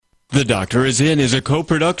The Doctor Is In is a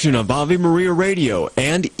co-production of Ave Maria Radio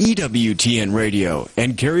and EWTN Radio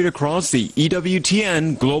and carried across the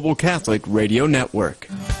EWTN Global Catholic Radio Network.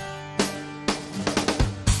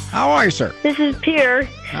 How are you, sir? This is Peter.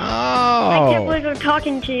 Oh. I can't believe I'm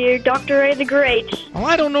talking to you, Dr. Ray the Great. Well,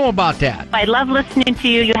 I don't know about that. I love listening to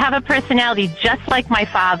you. You have a personality just like my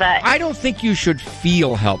father. I don't think you should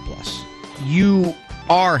feel helpless. You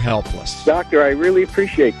are helpless. Doctor, I really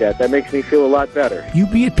appreciate that. That makes me feel a lot better. You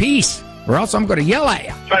be at peace, or else I'm going to yell at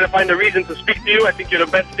you. Trying to find a reason to speak to you. I think you're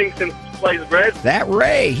the best thing since sliced bread. That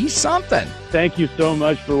Ray, he's something. Thank you so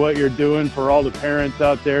much for what you're doing for all the parents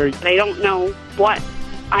out there. I don't know what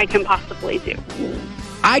I can possibly do.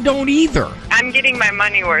 I don't either. I'm getting my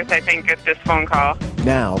money worth, I think, at this phone call.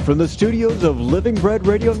 Now, from the studios of Living Bread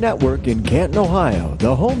Radio Network in Canton, Ohio,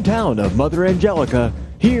 the hometown of Mother Angelica,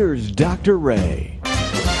 here's Dr. Ray.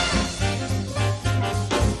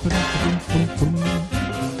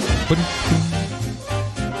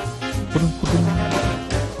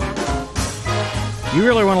 You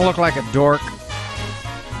really want to look like a dork?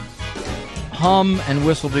 Hum and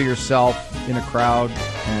whistle to yourself in a crowd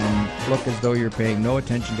and look as though you're paying no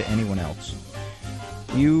attention to anyone else.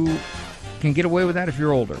 You can get away with that if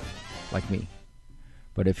you're older, like me.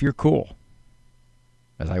 But if you're cool,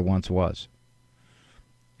 as I once was,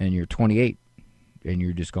 and you're 28, and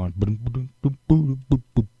you're just going,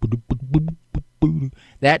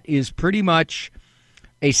 that is pretty much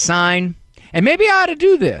a sign, and maybe I ought to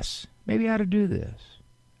do this. Maybe I ought to do this.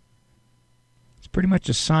 It's pretty much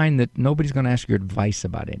a sign that nobody's going to ask your advice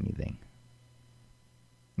about anything.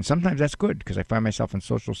 And sometimes that's good, because I find myself in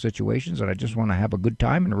social situations and I just want to have a good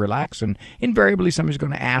time and relax, and invariably somebody's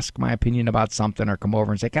going to ask my opinion about something or come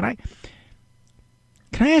over and say, Can I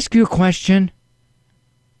ask you a question?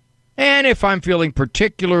 And if I'm feeling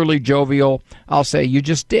particularly jovial, I'll say, you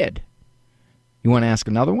just did. You want to ask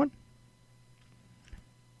another one?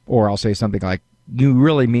 Or I'll say something like, you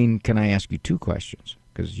really mean, can I ask you two questions?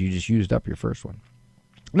 Because you just used up your first one.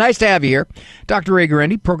 Nice to have you here. Dr. Ray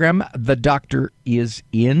Guarendi, program The Doctor Is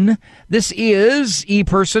In. This is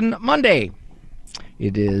Eperson Monday.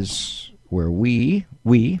 It is where we,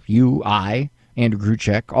 you, I, Andrew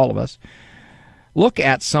Kruchek, all of us, look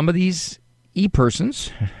at some of these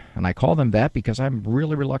e-persons. And I call them that because I'm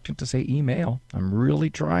really reluctant to say email. I'm really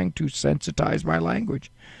trying to sensitize my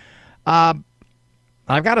language. I've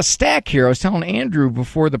got a stack here. I was telling Andrew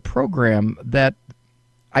before the program that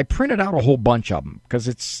I printed out a whole bunch of them because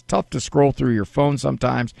it's tough to scroll through your phone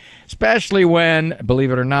sometimes, especially when,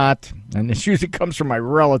 believe it or not, and this usually comes from my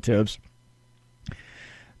relatives,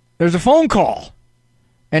 there's a phone call.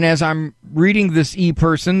 And as I'm reading this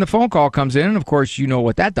e-person, the phone call comes in, and of course you know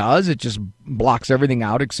what that does. It just blocks everything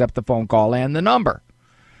out except the phone call and the number.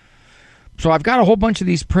 So I've got a whole bunch of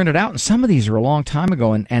these printed out, and some of these are a long time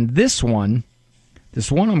ago. And this one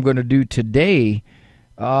I'm going to do today,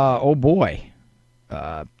 oh boy.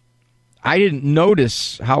 I didn't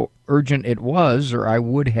notice how urgent it was, or I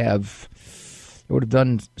would have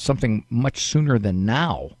done something much sooner than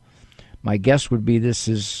now. My guess would be this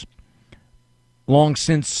is long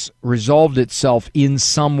since resolved itself in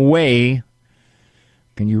some way.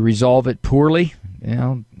 Can you resolve it poorly? You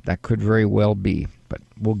know, that could very well be, but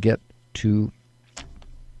we'll get to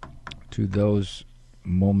those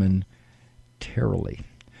momentarily.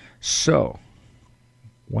 So,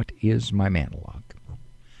 what is my monologue?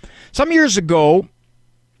 Some years ago,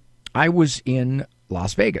 I was in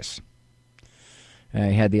Las Vegas. I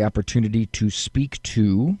had the opportunity to speak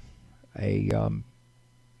to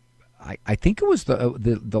I think it was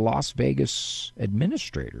the Las Vegas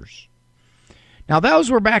administrators. Now, those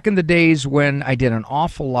were back in the days when I did an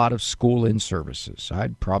awful lot of school in-services.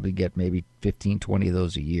 I'd probably get maybe 15, 20 of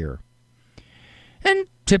those a year. And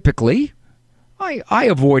typically, I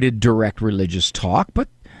avoided direct religious talk, but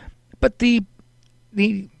the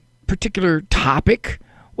particular topic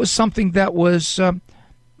was something that was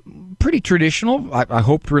pretty traditional, I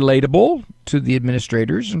hoped relatable to the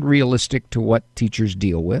administrators and realistic to what teachers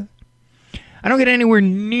deal with. I don't get anywhere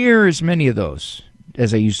near as many of those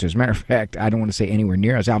as I used to. As a matter of fact, I don't want to say anywhere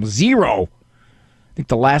near. I was zero. I think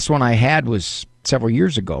the last one I had was several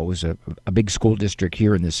years ago. It was a big school district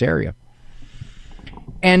here in this area.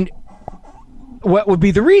 And what would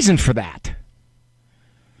be the reason for that?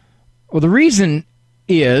 Well, the reason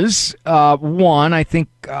is, one, I think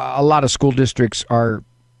a lot of school districts are,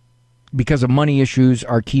 because of money issues,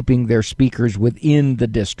 are keeping their speakers within the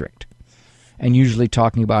district and usually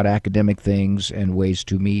talking about academic things and ways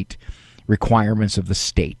to meet requirements of the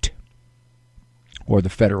state or the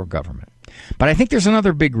federal government. But I think there's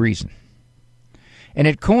another big reason, and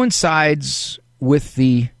it coincides with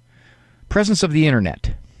the presence of the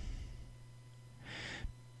internet.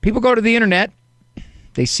 People go to the internet,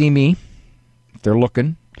 they see me, if they're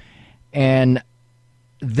looking, and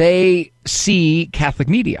they see Catholic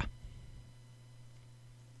media.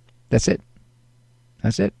 That's it.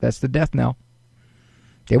 That's it. That's the death knell.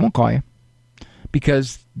 They won't call you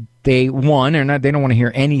because they don't want to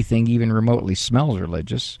hear anything even remotely smells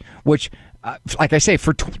religious, which, like I say,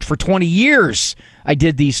 for 20 years I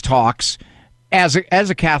did these talks as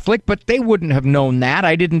a Catholic, but they wouldn't have known that.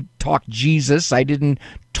 I didn't talk Jesus. I didn't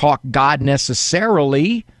talk God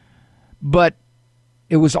necessarily, but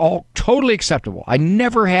it was all totally acceptable. I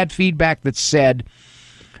never had feedback that said,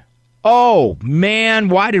 oh, man,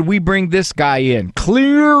 why did we bring this guy in?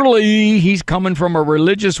 Clearly, he's coming from a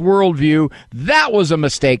religious worldview. That was a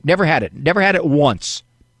mistake. Never had it. Never had it once.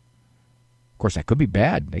 Of course, that could be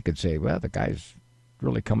bad. They could say, well, the guy's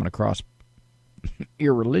really coming across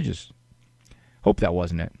irreligious. Hope that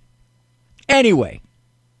wasn't it. Anyway,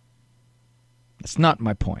 that's not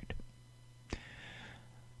my point.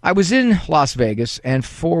 I was in Las Vegas, and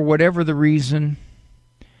for whatever the reason,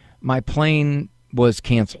 my plane was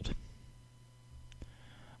canceled.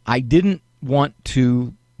 I didn't want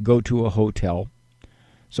to go to a hotel,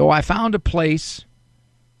 so I found a place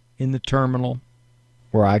in the terminal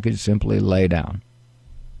where I could simply lay down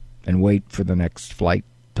and wait for the next flight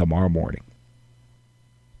tomorrow morning.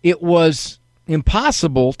 It was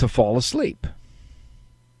impossible to fall asleep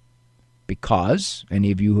because,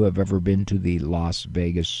 any of you who have ever been to the Las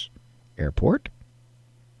Vegas airport,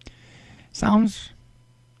 sounds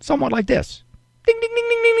somewhat like this. Ding, ding, ding,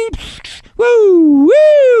 ding, ding, ding. Woo,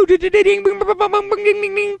 woo, ding, ding, ding, ding,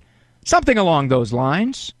 ding, ding. Something along those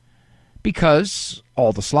lines, because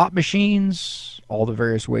all the slot machines, all the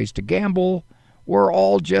various ways to gamble, were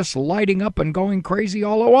all just lighting up and going crazy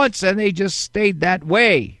all at once, and they just stayed that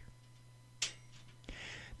way.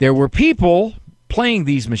 There were people playing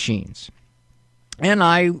these machines, and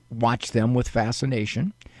I watched them with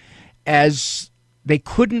fascination as they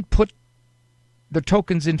couldn't put the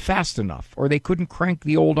tokens in fast enough, or they couldn't crank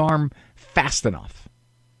the old arm fast enough.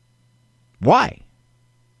 Why?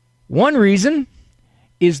 One reason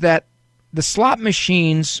is that the slot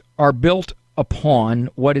machines are built upon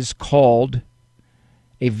what is called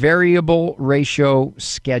a variable ratio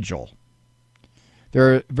schedule.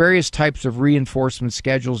 There are various types of reinforcement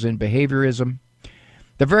schedules in behaviorism.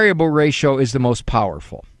 The variable ratio is the most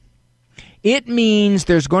powerful. It means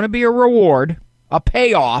there's going to be a reward, a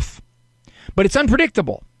payoff, but it's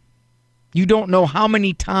unpredictable. You don't know how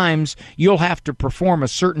many times you'll have to perform a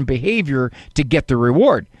certain behavior to get the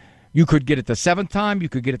reward. You could get it the 7th time, you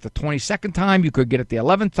could get it the 22nd time, you could get it the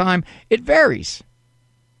 11th time. It varies.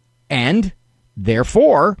 And,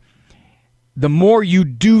 therefore, the more you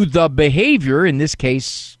do the behavior, in this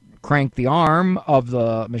case, crank the arm of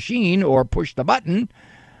the machine or push the button,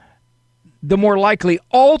 the more likely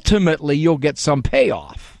ultimately you'll get some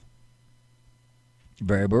payoff.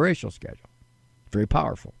 Variable ratio schedule. Very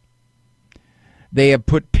powerful. They have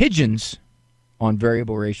put pigeons on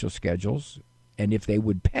variable ratio schedules, and if they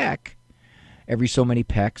would peck, every so many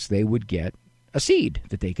pecks, they would get a seed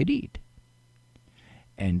that they could eat.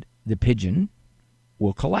 And the pigeon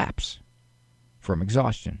will collapse from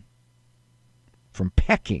exhaustion, from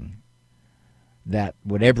pecking that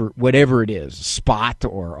whatever it is, a spot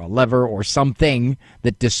or a lever or something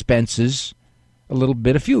that dispenses a little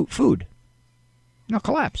bit of food. They'll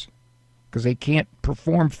collapse because they can't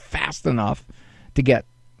perform fast enough to get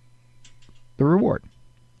the reward.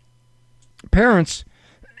 Parents,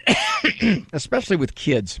 especially with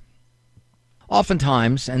kids,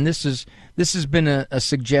 oftentimes, and this has been a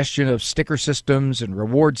suggestion of sticker systems and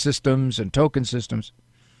reward systems and token systems,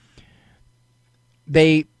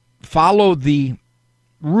 they follow the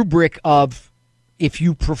rubric of if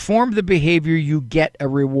you perform the behavior, you get a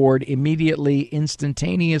reward immediately,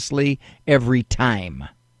 instantaneously, every time.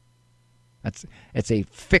 It's a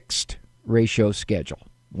fixed ratio schedule.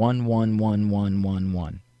 1, 1, 1, 1, 1,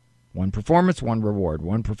 1. One performance, one reward.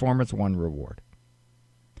 One performance, one reward.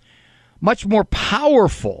 Much more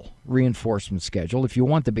powerful reinforcement schedule, if you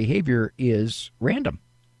want the behavior, is random.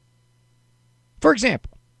 For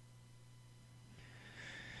example,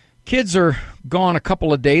 kids are gone a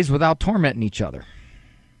couple of days without tormenting each other.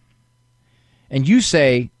 And you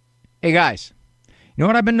say, hey guys, you know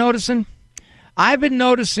what I've been noticing? I've been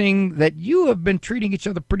noticing that you have been treating each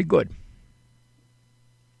other pretty good.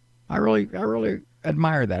 I really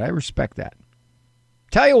admire that. I respect that.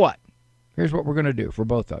 Tell you what, here's what we're going to do for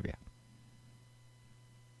both of you.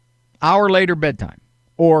 Hour later bedtime.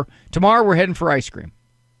 Or tomorrow we're heading for ice cream.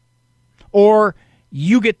 Or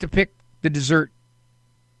you get to pick the dessert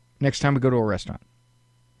next time we go to a restaurant.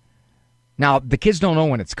 Now, the kids don't know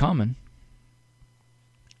when it's coming.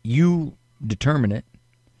 You determine it,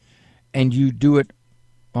 and you do it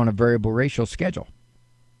on a variable ratio schedule.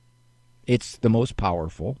 It's the most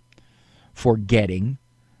powerful for getting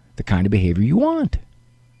the kind of behavior you want.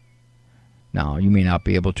 Now, you may not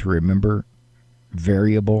be able to remember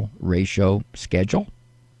variable ratio schedule.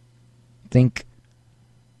 Think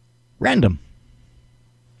random.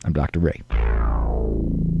 I'm Dr. Ray.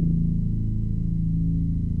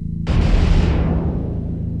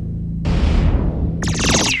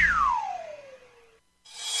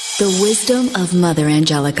 The wisdom of Mother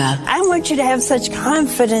Angelica. I want you to have such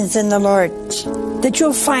confidence in the Lord that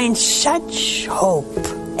you'll find such hope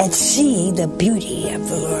and see the beauty of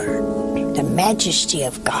the Lord, the majesty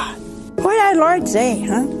of God. What did our Lord say,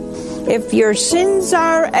 huh? If your sins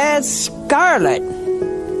are as scarlet,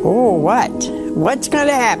 oh, what? What's going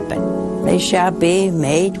to happen? They shall be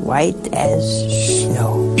made white as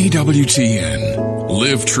snow. EWTN.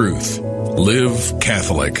 Live truth. Live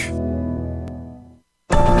Catholic.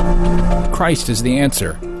 Christ is the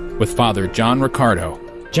answer, with Father John Riccardo.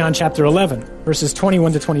 John chapter 11, verses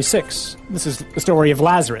 21 to 26. This is the story of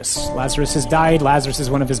Lazarus. Lazarus has died. Lazarus is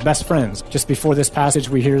one of his best friends. Just before this passage,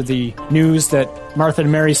 we hear the news that Martha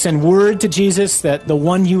and Mary send word to Jesus that the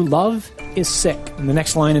one you love is sick. And the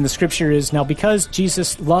next line in the scripture is, now because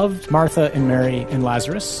Jesus loved Martha and Mary and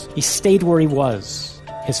Lazarus, he stayed where he was.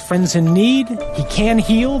 His friend's in need. He can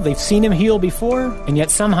heal. They've seen him heal before. And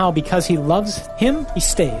yet somehow, because he loves him, he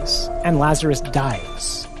stays. And Lazarus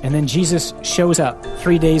dies. And then Jesus shows up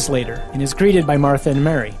 3 days later and is greeted by Martha and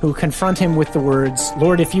Mary, who confront him with the words,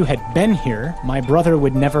 Lord, if you had been here, my brother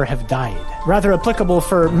would never have died. Rather applicable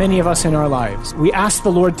for many of us in our lives. We ask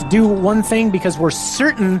the Lord to do one thing because we're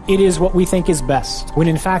certain it is what we think is best, when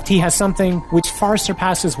in fact he has something which far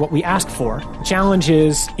surpasses what we ask for. The challenge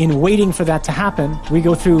is, in waiting for that to happen, we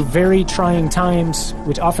go through very trying times,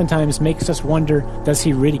 which oftentimes makes us wonder, does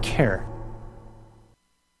he really care?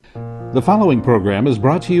 The following program is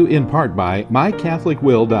brought to you in part by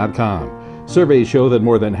MyCatholicWill.com. Surveys show that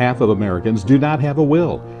more than half of Americans do not have a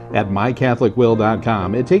will. At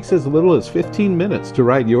MyCatholicWill.com, it takes as little as 15 minutes to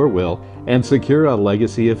write your will and secure a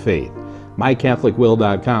legacy of faith.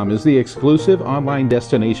 MyCatholicWill.com is the exclusive online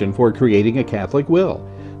destination for creating a Catholic will.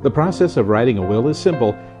 The process of writing a will is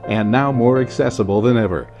simple and now more accessible than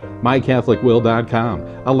ever. MyCatholicWill.com,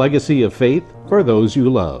 a legacy of faith for those you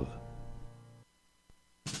love.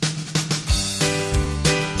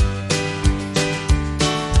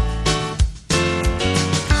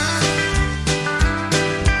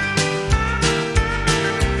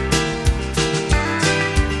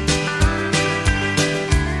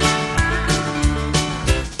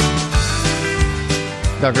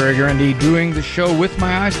 Dr. Ray doing the show with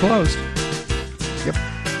my eyes closed. Yep.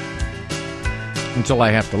 Until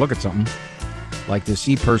I have to look at something like this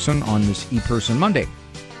Eperson on this Eperson Monday.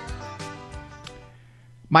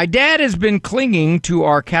 My dad has been clinging to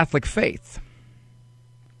our Catholic faith,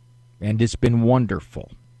 and it's been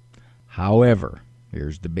wonderful. However,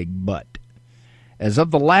 here's the big but. As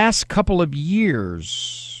of the last couple of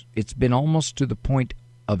years, it's been almost to the point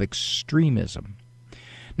of extremism.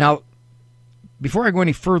 Now, before I go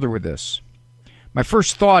any further with this, my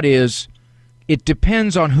first thought is it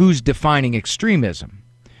depends on who's defining extremism.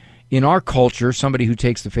 In our culture, somebody who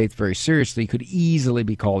takes the faith very seriously could easily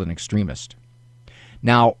be called an extremist.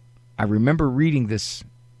 Now, I remember reading this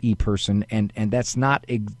Eperson, and that's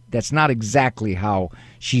not exactly how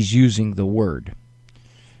she's using the word.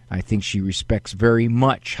 I think she respects very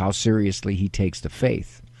much how seriously he takes the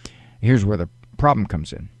faith. Here's where the problem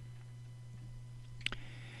comes in.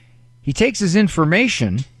 He takes his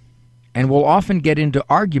information and will often get into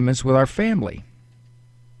arguments with our family.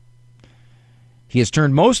 He has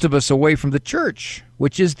turned most of us away from the church,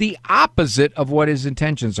 which is the opposite of what his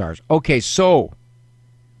intentions are. Okay, so,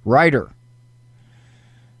 writer,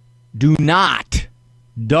 do not,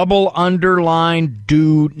 double underline,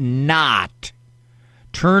 do not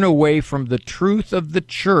turn away from the truth of the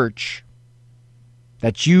church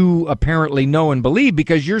that you apparently know and believe,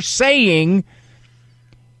 because you're saying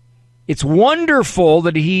it's wonderful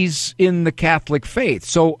that he's in the Catholic faith.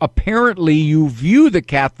 So apparently you view the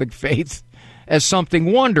Catholic faith as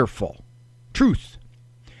something wonderful. Truth.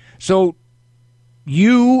 So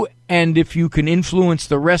you, and if you can influence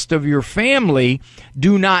the rest of your family,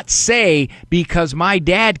 do not say, because my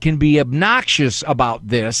dad can be obnoxious about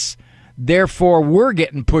this, therefore we're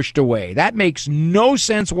getting pushed away. That makes no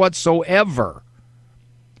sense whatsoever.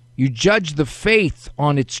 You judge the faith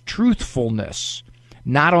on its truthfulness,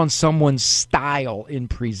 not on someone's style in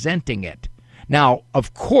presenting it. Now,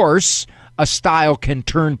 of course, a style can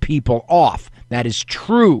turn people off. That is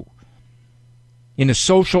true. in a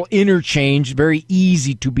social interchange, very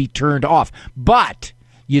easy to be turned off. But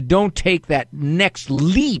you don't take that next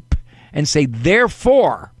leap and say,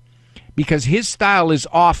 therefore, because his style is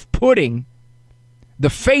off-putting,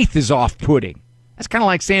 the faith is off-putting. That's kind of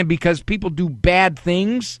like saying because people do bad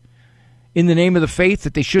things in the name of the faith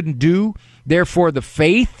that they shouldn't do, therefore the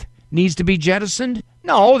faith needs to be jettisoned.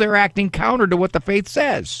 No, they're acting counter to what the faith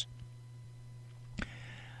says.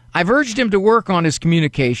 I've urged him to work on his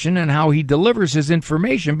communication and how he delivers his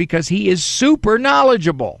information because he is super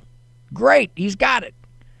knowledgeable. Great, he's got it.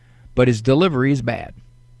 But his delivery is bad.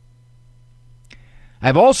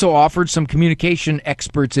 I've also offered some communication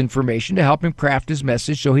experts information to help him craft his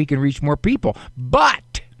message so he can reach more people.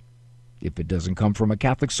 But if it doesn't come from a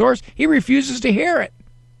Catholic source, he refuses to hear it.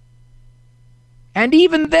 And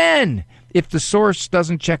even then, if the source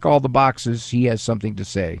doesn't check all the boxes, he has something to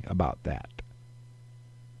say about that.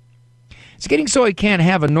 It's getting so he can't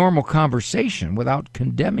have a normal conversation without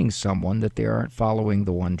condemning someone that they aren't following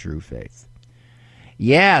the one true faith.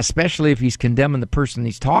 Yeah, especially if he's condemning the person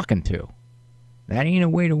he's talking to. That ain't a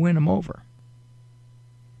way to win him over.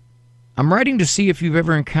 I'm writing to see if you've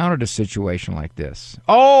ever encountered a situation like this.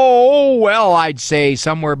 Oh, well, I'd say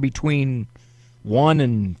somewhere between 1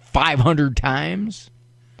 and 500 times.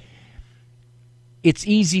 It's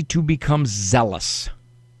easy to become zealous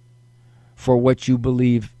for what you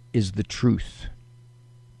believe is the truth.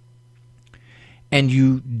 And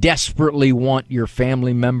you desperately want your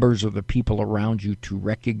family members or the people around you to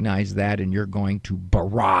recognize that, and you're going to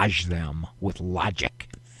barrage them with logic.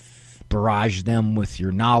 Barrage them with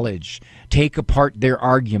your knowledge. Take apart their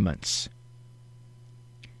arguments.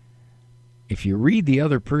 If you read the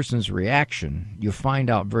other person's reaction, you'll find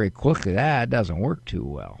out very quickly that doesn't work too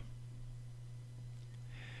well.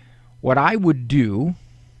 What I would do,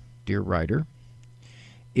 dear writer,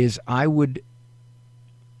 is I would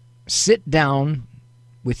sit down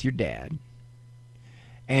with your dad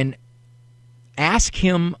and ask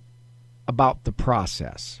him about the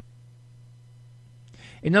process.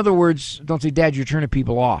 In other words, don't say, Dad, you're turning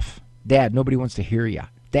people off. Dad, nobody wants to hear you.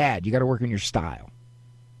 Dad, you got to work on your style.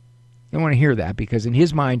 You don't want to hear that because in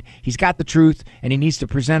his mind, he's got the truth and he needs to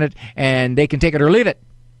present it and they can take it or leave it.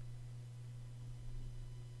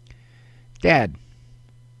 Dad,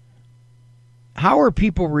 how are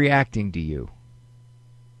people reacting to you?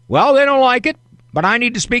 Well, they don't like it, but I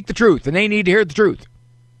need to speak the truth, and they need to hear the truth.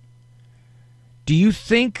 Do you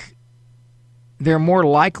think they're more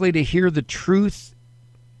likely to hear the truth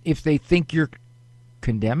if they think you're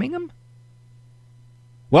condemning them?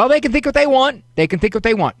 Well, they can think what they want. They can think what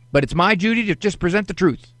they want, but it's my duty to just present the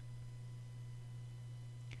truth.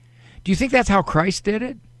 Do you think that's how Christ did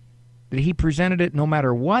it? That he presented it no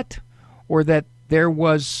matter what? Or that there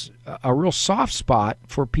was a real soft spot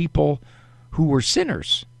for people who were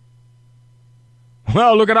sinners?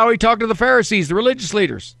 Well, look at how he talked to the Pharisees, the religious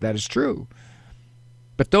leaders. That is true.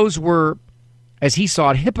 But those were, as he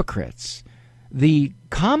saw it, hypocrites. The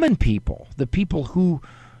common people, the people who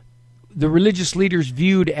the religious leaders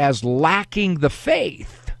viewed as lacking the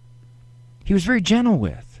faith, he was very gentle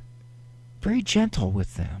with. Very gentle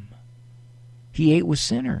with them. He ate with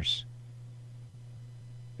sinners.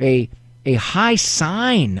 A high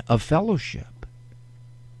sign of fellowship.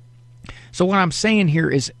 So what I'm saying here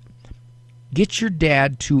is get your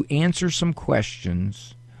dad to answer some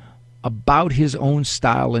questions about his own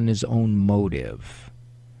style and his own motive,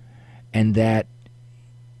 and that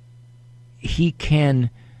he can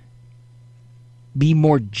be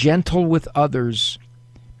more gentle with others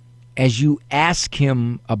as you ask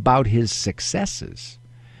him about his successes.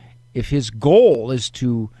 If his goal is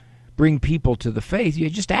to bring people to the faith, you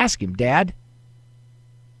just ask him, Dad,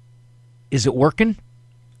 is it working?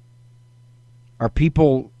 Are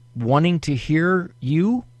people wanting to hear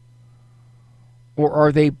you? Or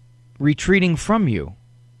are they retreating from you?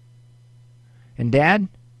 And Dad,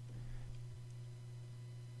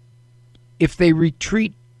 if they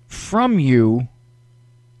retreat from you,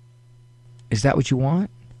 is that what you want?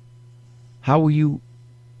 How will you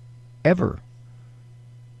ever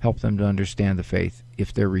help them to understand the faith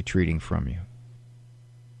if they're retreating from you?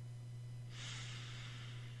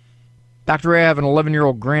 Dr. Ray, I have an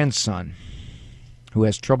 11-year-old grandson who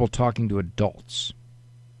has trouble talking to adults,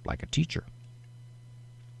 like a teacher.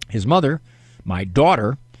 His mother, my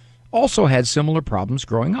daughter, also had similar problems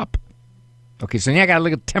growing up. Okay, so now I got to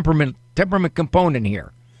look at temperament component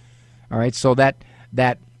here. All right, so that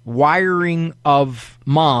wiring of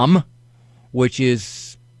mom, which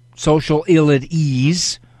is social ill at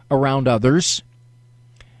ease around others,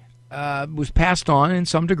 was passed on in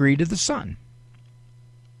some degree to the son.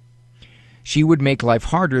 She would make life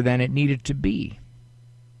harder than it needed to be.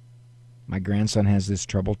 My grandson has this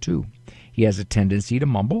trouble too. He has a tendency to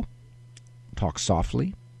mumble, talk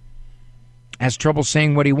softly, has trouble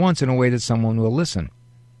saying what he wants in a way that someone will listen.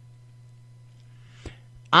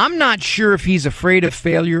 I'm not sure if he's afraid of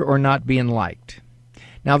failure or not being liked.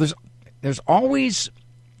 Now, there's always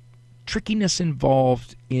trickiness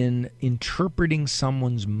involved in interpreting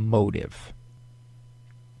someone's motive.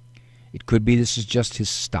 It could be this is just his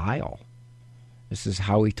style. This is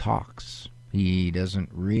how he talks. He doesn't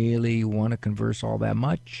really want to converse all that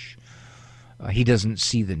much. He doesn't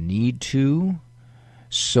see the need to.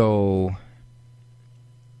 So,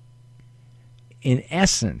 in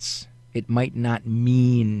essence, it might not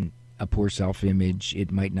mean a poor self-image.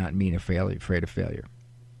 It might not mean afraid of failure.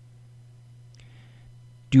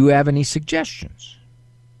 Do you have any suggestions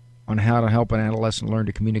on how to help an adolescent learn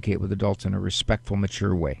to communicate with adults in a respectful,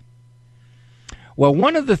 mature way? Well,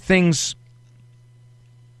 one of the things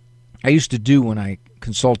I used to do when I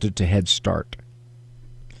consulted to Head Start,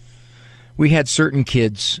 we had certain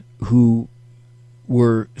kids who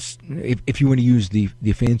were, if you want to use the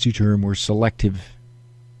fancy term, were selective.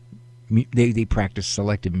 They practice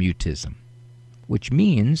selective mutism, which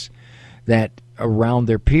means that around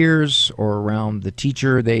their peers or around the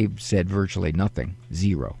teacher, they said virtually nothing,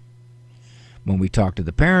 zero. When we talked to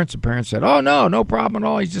the parents said, oh, no problem at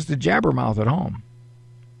all. He's just a jabbermouth at home.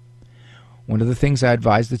 One of the things I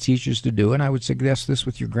advise the teachers to do, and I would suggest this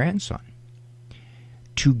with your grandson,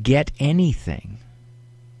 to get anything,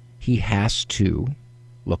 he has to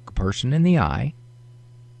look a person in the eye,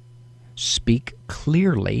 speak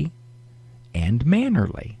clearly and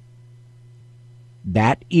mannerly.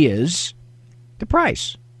 That is the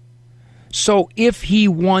price. So if he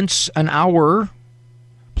wants an hour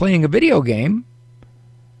playing a video game,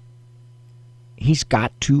 he's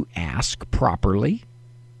got to ask properly,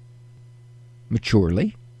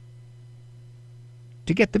 maturely,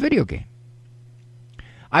 to get the video game.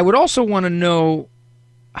 I would also want to know,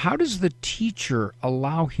 how does the teacher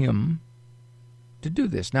allow him to do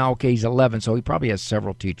this? Now, okay, he's 11, so he probably has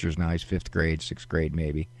several teachers now. He's 5th grade, 6th grade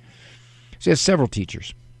maybe. So he has several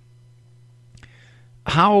teachers.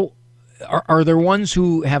 How are there ones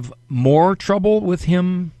who have more trouble with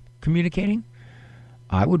him communicating?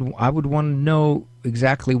 I would want to know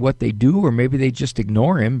exactly what they do, or maybe they just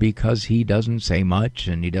ignore him because he doesn't say much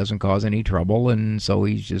and he doesn't cause any trouble, and so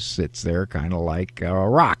he just sits there kind of like a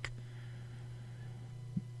rock.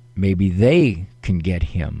 Maybe they can get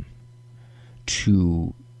him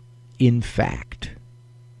to, in fact,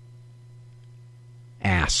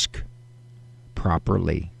 ask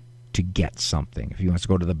properly to get something. If he wants to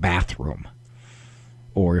go to the bathroom,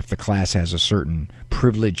 or if the class has a certain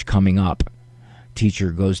privilege coming up,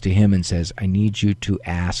 teacher goes to him and says, I need you to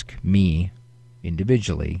ask me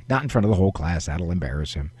individually, not in front of the whole class, that'll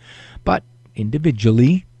embarrass him, but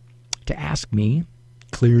individually to ask me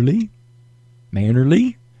clearly,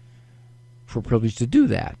 mannerly, for privilege to do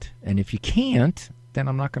that. And if you can't, then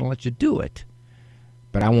I'm not going to let you do it.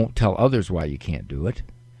 But I won't tell others why you can't do it.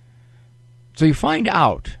 So you find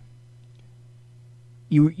out.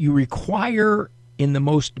 You require, in the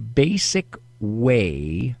most basic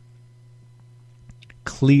way,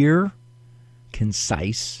 clear,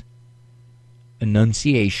 concise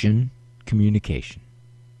enunciation, communication.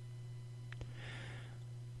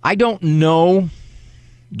 I don't know,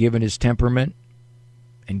 given his temperament,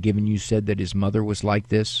 and given you said that his mother was like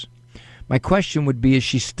this, my question would be, is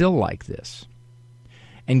she still like this?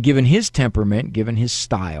 And given his temperament, given his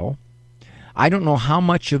style, I don't know how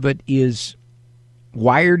much of it is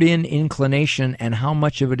wired-in inclination and how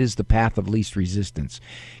much of it is the path of least resistance.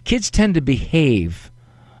 Kids tend to behave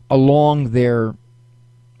along their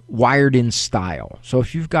wired-in style. So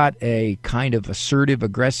if you've got a kind of assertive,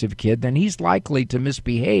 aggressive kid, then he's likely to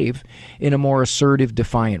misbehave in a more assertive,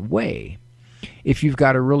 defiant way. If you've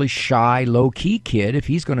got a really shy, low-key kid, if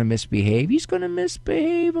he's going to misbehave, he's going to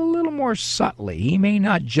misbehave a little more subtly. He may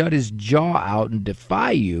not jut his jaw out and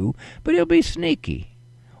defy you, but he'll be sneaky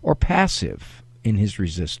or passive in his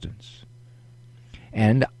resistance.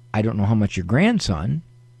 And I don't know how much your grandson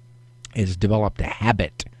has developed a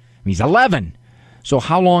habit. He's 11. So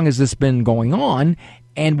how long has this been going on,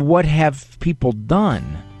 and what have people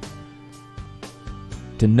done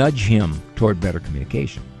to nudge him toward better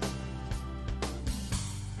communication?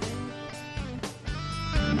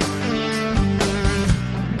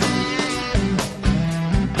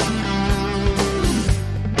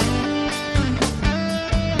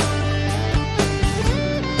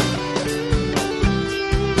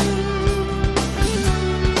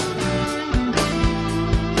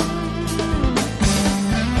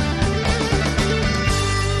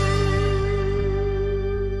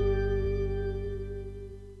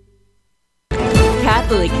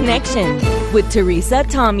 Connection with Teresa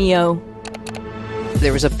Tomeo.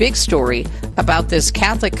 There was a big story about this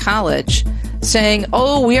Catholic college saying,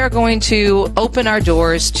 we are going to open our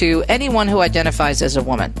doors to anyone who identifies as a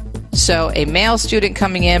woman. So a male student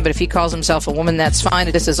coming in, but if he calls himself a woman, that's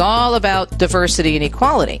fine. This is all about diversity and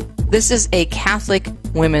equality. This is a Catholic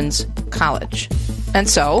women's college. And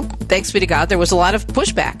so, thanks be to God, there was a lot of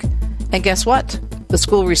pushback. And guess what? The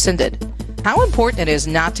school rescinded. How important it is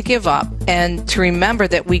not to give up and to remember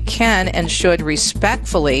that we can and should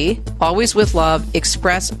respectfully, always with love,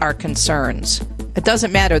 express our concerns. It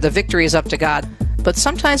doesn't matter. The victory is up to God. But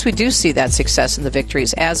sometimes we do see that success in the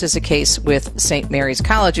victories, as is the case with St. Mary's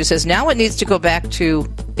College, who says now it needs to go back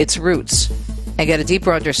to its roots and get a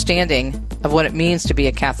deeper understanding of what it means to be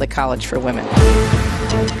a Catholic college for women.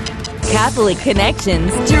 Catholic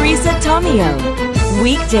Connections, Teresa Tomeo.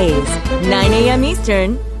 Weekdays, 9 a.m.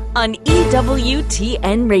 Eastern on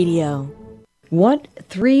EWTN Radio. What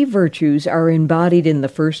 3 virtues are embodied in the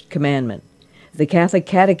first commandment? The Catholic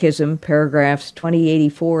Catechism, paragraphs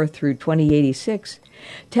 2084 through 2086,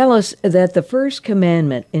 tell us that the first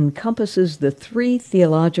commandment encompasses the 3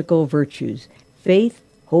 theological virtues, faith,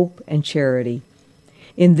 hope, and charity.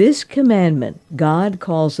 In this commandment, God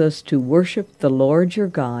calls us to worship the Lord your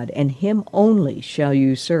God, and Him only shall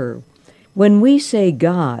you serve. When we say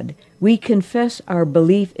God, we confess our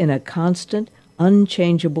belief in a constant,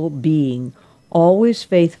 unchangeable being, always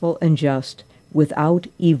faithful and just, without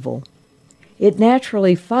evil. It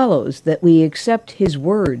naturally follows that we accept His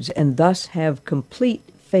words and thus have complete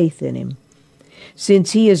faith in Him.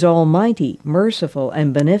 Since He is almighty, merciful,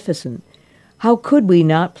 and beneficent, how could we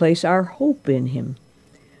not place our hope in Him?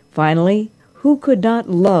 Finally, who could not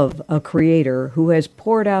love a Creator who has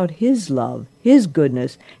poured out His love, His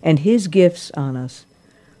goodness, and His gifts on us?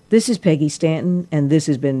 This is Peggy Stanton, and this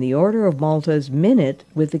has been the Order of Malta's Minute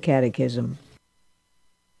with the Catechism.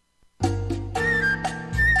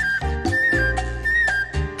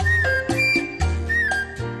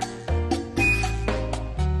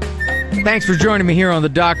 Thanks for joining me here on The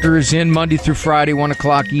Doctor Is In, Monday through Friday, 1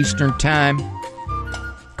 o'clock Eastern Time.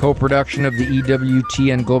 Co-production of the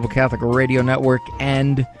EWTN Global Catholic Radio Network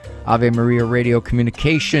and Ave Maria Radio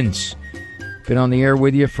Communications. Been on the air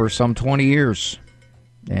with you for some 20 years.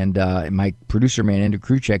 And my producer man, Andrew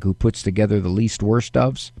Kruchek, who puts together the least worst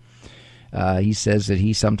ofs, he says that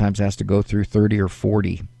he sometimes has to go through 30 or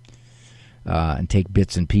 40 and take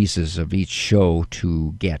bits and pieces of each show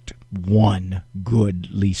to get one good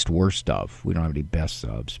least worst of. We don't have any best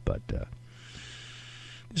ofs, but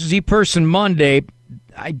this is Eperson Monday.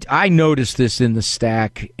 I noticed this in the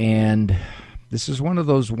stack, and this is one of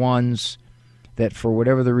those ones that for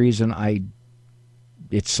whatever the reason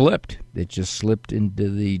it slipped. It just slipped into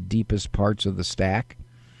the deepest parts of the stack.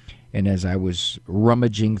 And as I was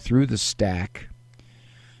rummaging through the stack,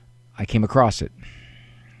 I came across it.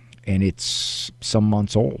 And it's some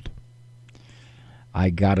months old. I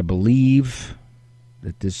gotta believe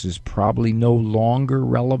that this is probably no longer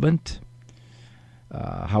relevant.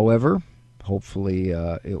 However, hopefully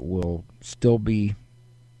it will still be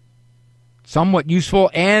somewhat useful,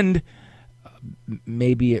 and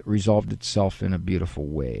maybe it resolved itself in a beautiful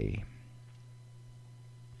way.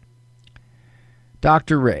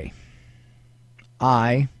 Dr. Ray,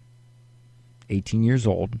 I, 18 years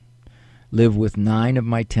old, live with 9 of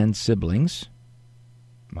my 10 siblings,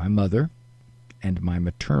 my mother, and my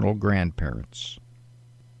maternal grandparents.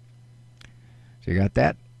 So you got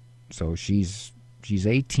that? So she's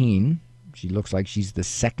 18. She looks like she's the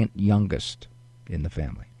second youngest in the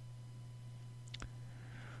family.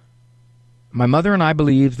 My mother and I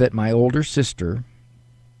believe that my older sister,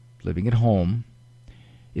 living at home,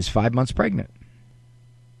 is 5 months pregnant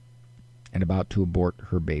and about to abort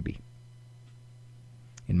her baby.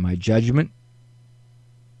 In my judgment,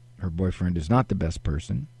 her boyfriend is not the best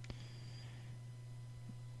person.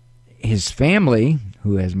 His family,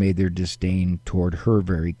 who has made their disdain toward her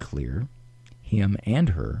very clear, him and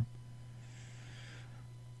her,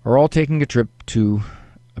 are all taking a trip to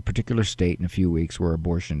a particular state in a few weeks where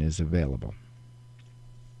abortion is available.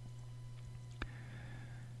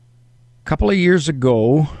 A couple of years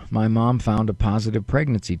ago, my mom found a positive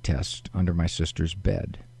pregnancy test under my sister's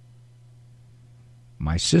bed.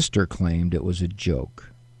 My sister claimed it was a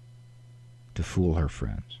joke to fool her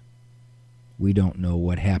friends. We don't know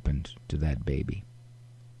what happened to that baby.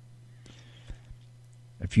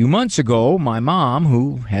 A few months ago, my mom,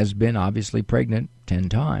 who has been obviously pregnant 10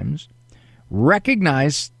 times,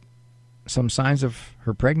 recognized some signs of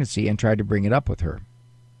her pregnancy and tried to bring it up with her.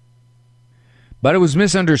 But it was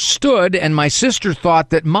misunderstood, and my sister thought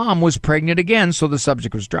that Mom was pregnant again, so the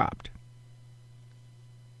subject was dropped.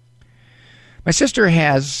 My sister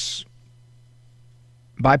has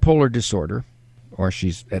bipolar disorder, or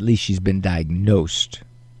she's been diagnosed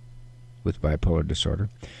with bipolar disorder,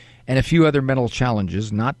 and a few other mental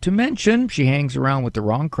challenges, not to mention she hangs around with the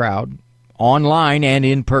wrong crowd, online and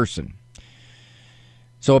in person.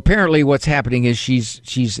 So apparently what's happening is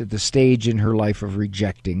she's at the stage in her life of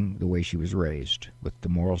rejecting the way she was raised, with the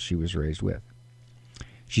morals she was raised with.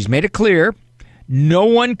 She's made it clear no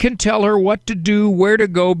one can tell her what to do, where to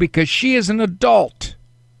go, because she is an adult.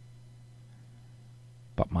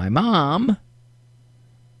 But my mom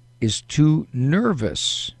is too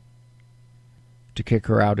nervous to kick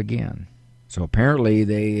her out again. So apparently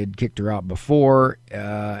they had kicked her out before,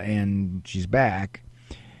 and she's back.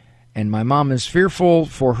 And my mom is fearful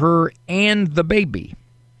for her and the baby.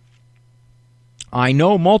 I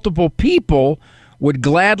know multiple people would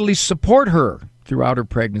gladly support her throughout her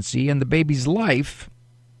pregnancy and the baby's life.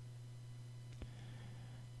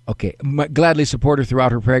 Okay, gladly support her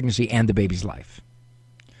throughout her pregnancy and the baby's life.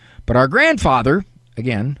 But our grandfather,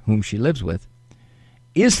 again, whom she lives with,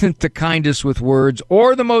 isn't the kindest with words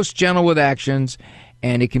or the most gentle with actions,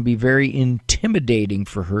 and it can be very intimidating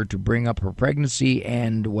for her to bring up her pregnancy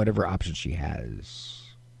and whatever options she has.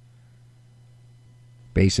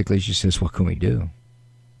 Basically, she says, what can we do?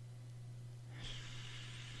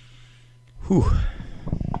 Whew.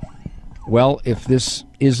 Well, if this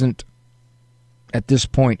isn't, at this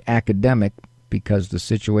point, academic, because the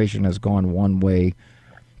situation has gone one way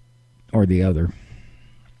or the other,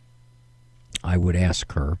 I would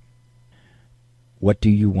ask her, what do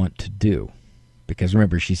you want to do? Because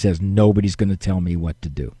remember, she says, nobody's going to tell me what to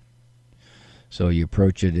do. So you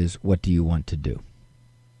approach it as, what do you want to do?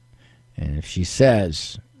 And if she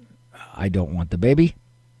says, I don't want the baby,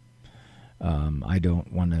 I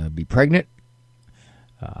don't want to be pregnant,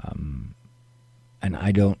 and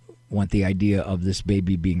I don't want the idea of this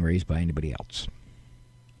baby being raised by anybody else,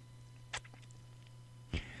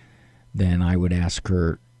 then I would ask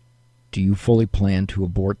her, do you fully plan to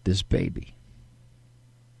abort this baby?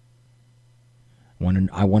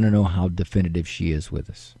 I want to know how definitive she is with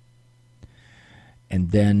us.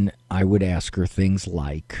 And then I would ask her things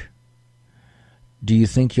like, do you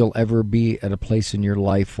think you'll ever be at a place in your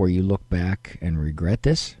life where you look back and regret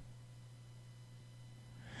this?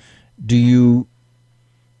 Do you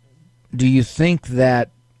think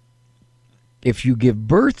that if you give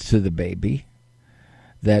birth to the baby,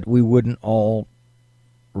 that we wouldn't all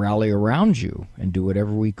rally around you and do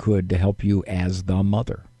whatever we could to help you as the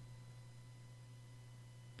mother?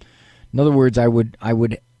 In other words, I would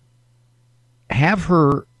have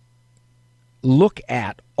her look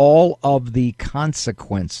at all of the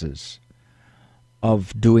consequences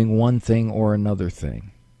of doing one thing or another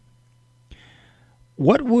thing.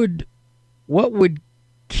 What would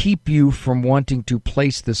keep you from wanting to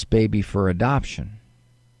place this baby for adoption?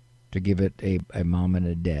 To give it a mom and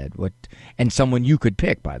a dad, and someone you could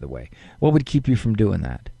pick, by the way. What would keep you from doing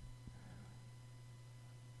that?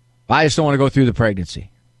 I just don't want to go through the pregnancy.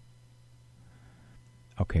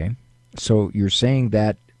 Okay, so you're saying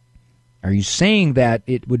that, are you saying that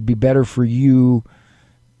it would be better for you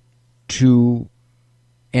to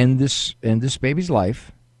end this baby's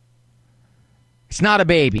life? It's not a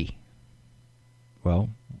baby. Well,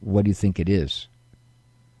 what do you think it is?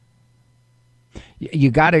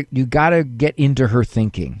 You gotta get into her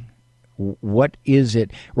thinking. What is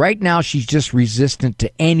it? Right now, she's just resistant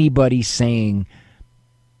to anybody saying,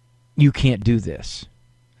 you can't do this.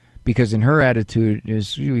 Because in her attitude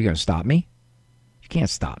is, you're going to stop me? You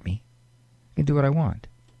can't stop me. I can do what I want.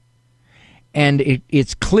 And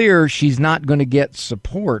it's clear she's not going to get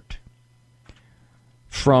support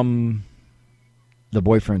from the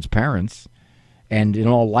boyfriend's parents. And in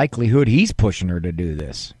all likelihood, he's pushing her to do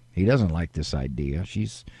this. He doesn't like this idea.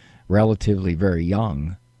 She's relatively very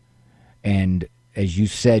young. And as you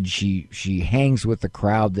said, she hangs with the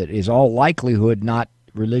crowd that is all likelihood not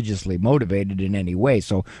religiously motivated in any way.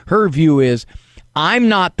 So her view is, I'm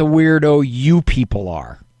not the weirdo you people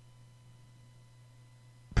are.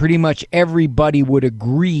 Pretty much everybody would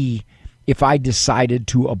agree if I decided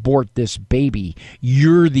to abort this baby.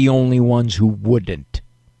 You're the only ones who wouldn't.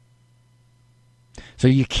 So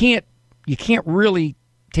you can't really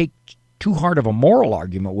take too hard of a moral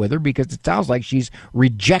argument with her, because it sounds like she's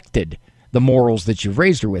rejected the morals that you've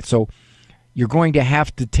raised her with. So you're going to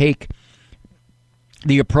have to take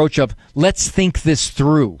the approach of, let's think this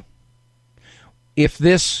through. If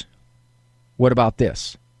this, what about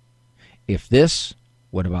this? If this,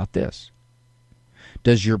 what about this?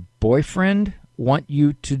 Does your boyfriend want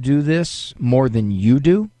you to do this more than you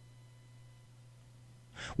do?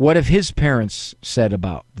 What have his parents said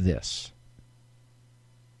about this?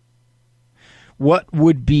 what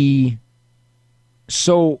would be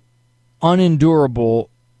so unendurable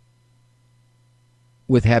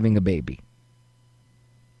with having a baby.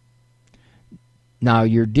 Now,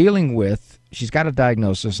 you're dealing with, she's got a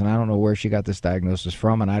diagnosis, and I don't know where she got this diagnosis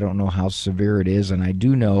from, and I don't know how severe it is, and I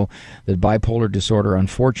do know that bipolar disorder,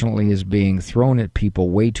 unfortunately, is being thrown at people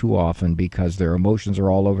way too often because their emotions are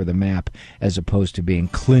all over the map as opposed to being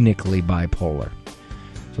clinically bipolar.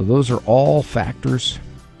 So those are all factors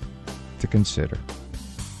to consider.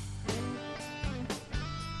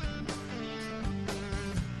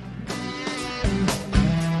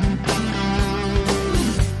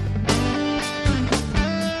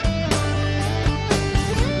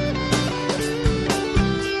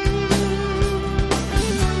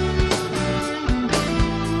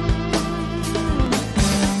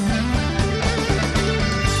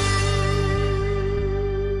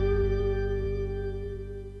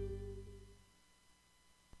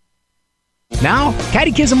 Now,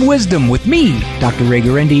 Catechism Wisdom with me, Dr. Ray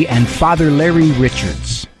Guarendi, and Father Larry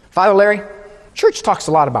Richards. Father Larry, church talks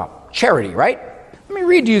a lot about charity, right? Let me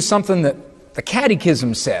read to you something that the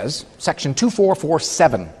Catechism says, section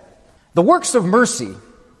 2447. The works of mercy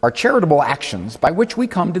are charitable actions by which we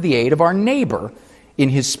come to the aid of our neighbor in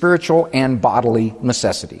his spiritual and bodily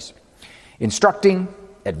necessities. Instructing,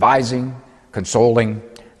 advising, consoling,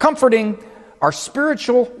 comforting are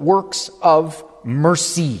spiritual works of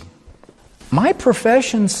mercy. My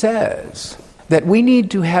profession says that we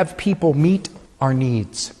need to have people meet our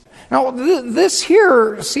needs. Now, this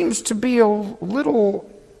here seems to be a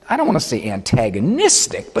little, I don't want to say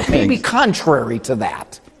antagonistic, but maybe contrary to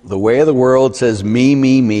that. The way of the world says me,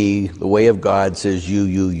 me, me. The way of God says you,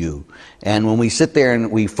 you, you. And when we sit there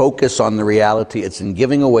and we focus on the reality, it's in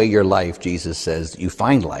giving away your life, Jesus says, you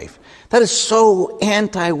find life. That is so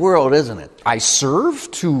anti-world, isn't it? I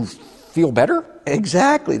serve to feel better?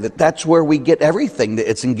 Exactly. That's where we get everything.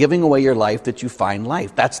 It's in giving away your life that you find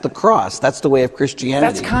life. That's the cross. That's the way of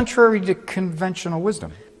Christianity. That's contrary to conventional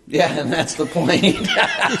wisdom. Yeah, and that's the point.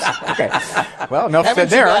 Okay. Well, enough said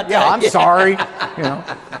there. Yeah, I'm sorry.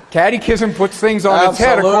 Catechism puts things on its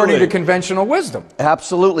head according to conventional wisdom.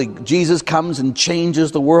 Absolutely. Jesus comes and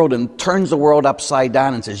changes the world and turns the world upside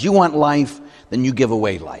down and says, you want life, then you give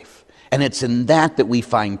away life. And it's in that we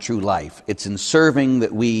find true life. It's in serving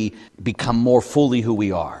that we become more fully who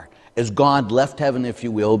we are. As God left heaven, if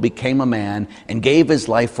you will, became a man and gave his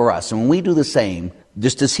life for us. And when we do the same,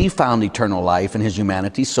 just as he found eternal life in his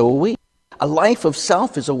humanity, so will we. A life of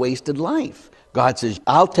self is a wasted life. God says,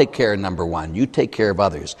 I'll take care of number one. You take care of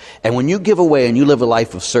others. And when you give away and you live a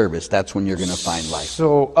life of service, that's when you're going to find life.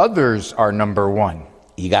 So others are number one.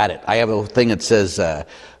 You got it. I have a thing that says,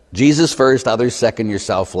 Jesus first, others second,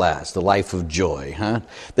 yourself last. The life of joy, huh?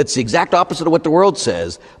 That's the exact opposite of what the world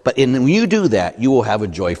says. But when you do that, you will have a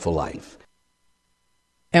joyful life.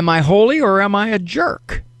 Am I holy or am I a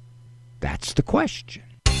jerk? That's the question.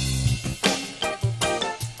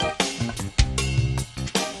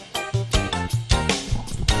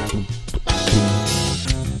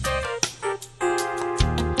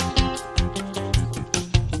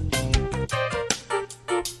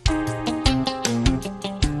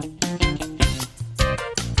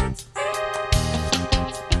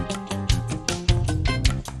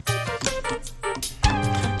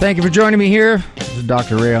 Thank you for joining me here. This is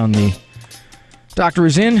Dr. Ray on the Doctor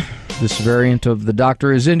Is In. This variant of the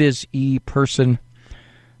Doctor Is In is Eperson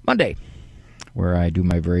Monday, where I do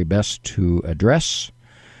my very best to address.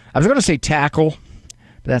 I was going to say tackle,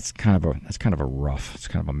 but that's kind of a rough, it's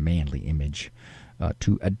kind of a manly image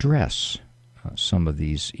to address some of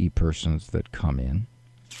these e-persons that come in.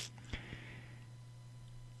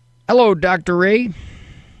 Hello, Dr. Ray.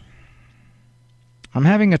 I'm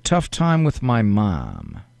having a tough time with my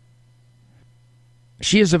mom.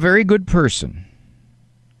 She is a very good person,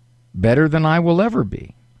 better than I will ever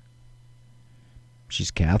be. She's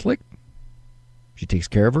Catholic. She takes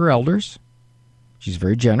care of her elders. She's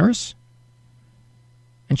very generous.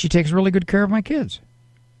 And she takes really good care of my kids.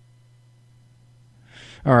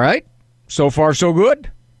 All right. So far, so good.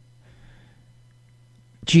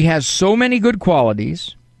 She has so many good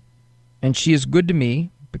qualities, and she is good to me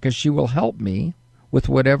because she will help me with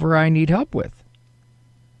whatever I need help with.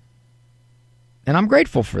 And I'm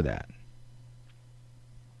grateful for that.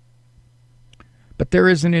 But there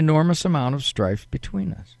is an enormous amount of strife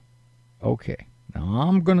between us. Okay.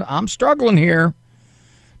 Now I'm struggling here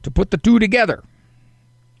to put the two together.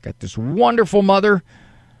 Got this wonderful mother,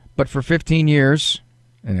 but for 15 years,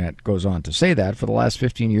 and that goes on to say that, for the last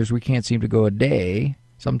 15 years, we can't seem to go a day,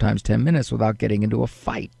 sometimes 10 minutes, without getting into a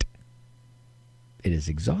fight. It is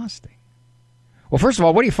exhausting. Well, first of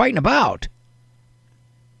all, what are you fighting about?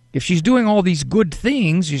 If she's doing all these good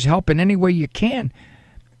things, she's helping any way you can.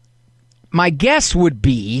 My guess would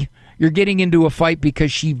be you're getting into a fight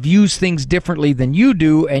because she views things differently than you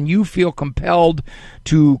do, and you feel compelled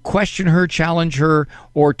to question her, challenge her,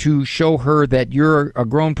 or to show her that you're a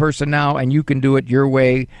grown person now and you can do it your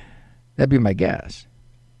way. That'd be my guess.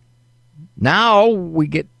 Now we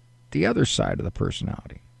get the other side of the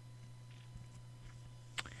personality.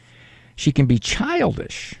 She can be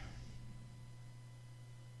childish,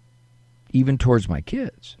 even towards my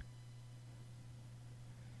kids.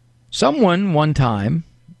 Someone one time,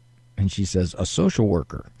 and she says, a social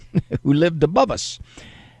worker who lived above us,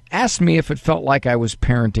 asked me if it felt like I was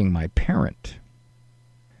parenting my parent.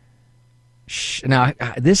 Now,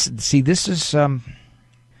 this is, it's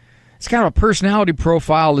kind of a personality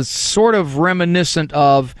profile that's sort of reminiscent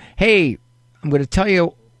of, hey, I'm going to tell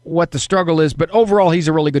you what the struggle is, but overall he's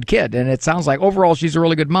a really good kid. And it sounds like overall she's a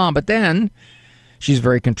really good mom, but then she's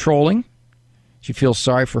very controlling. She feels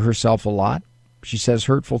sorry for herself a lot. She says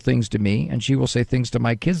hurtful things to me, and she will say things to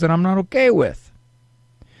my kids that I'm not okay with.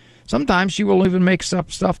 Sometimes she will even make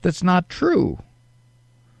up stuff that's not true.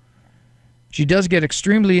 She does get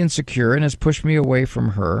extremely insecure and has pushed me away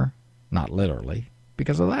from her, not literally,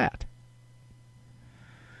 because of that.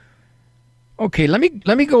 Okay, let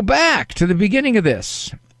me go back to the beginning of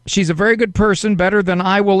this. She's a very good person, better than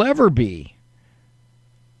I will ever be.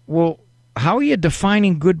 Well, how are you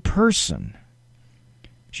defining good person?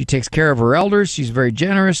 She takes care of her elders. She's very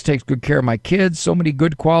generous, takes good care of my kids. So many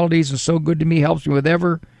good qualities and so good to me, helps me with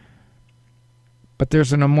ever. But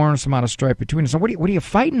there's an enormous amount of strife between us. So what are you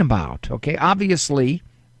fighting about? Okay, obviously,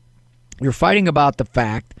 you're fighting about the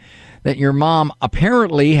fact that your mom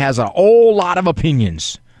apparently has a whole lot of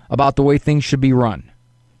opinions about the way things should be run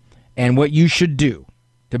and what you should do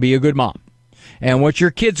to be a good mom and what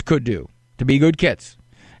your kids could do to be good kids.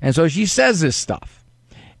 And so she says this stuff.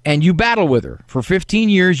 And you battle with her. For 15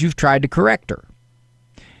 years, you've tried to correct her.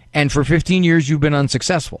 And for 15 years, you've been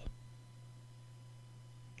unsuccessful.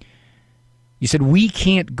 You said, we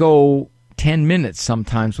can't go 10 minutes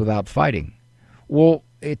sometimes without fighting. Well,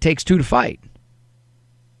 it takes two to fight.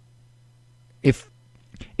 If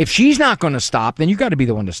she's not going to stop, then you got to be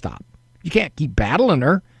the one to stop. You can't keep battling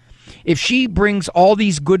her. If she brings all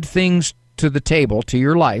these good things to the table, to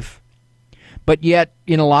your life, but yet,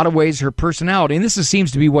 in a lot of ways, her personality, and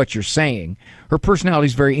seems to be what you're saying, her personality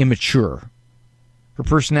is very immature. Her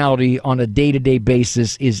personality on a day-to-day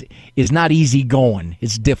basis is not easy going.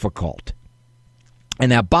 It's difficult.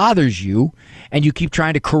 And that bothers you, and you keep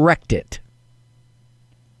trying to correct it.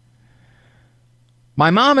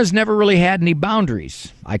 My mom has never really had any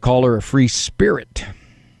boundaries. I call her a free spirit.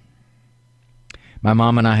 My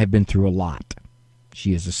mom and I have been through a lot.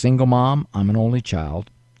 She is a single mom. I'm an only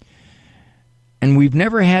child. And we've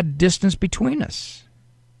never had distance between us.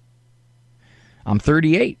 I'm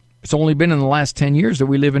 38. It's only been in the last 10 years that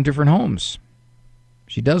we live in different homes.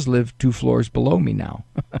 She does live 2 floors below me now.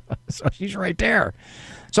 So she's right there.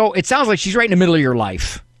 So it sounds like she's right in the middle of your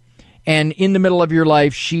life. And in the middle of your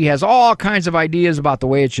life, she has all kinds of ideas about the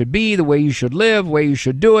way it should be, the way you should live, the way you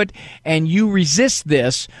should do it. And you resist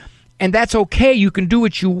this. And that's okay. You can do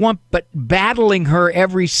what you want, but battling her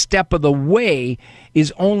every step of the way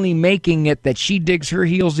is only making it that she digs her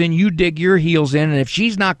heels in, you dig your heels in, and if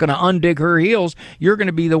she's not going to undig her heels, you're going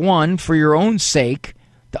to be the one, for your own sake,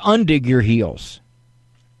 to undig your heels.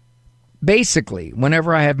 Basically,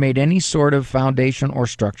 whenever I have made any sort of foundation or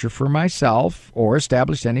structure for myself or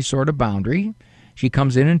established any sort of boundary, she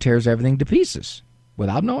comes in and tears everything to pieces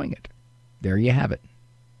without knowing it. There you have it.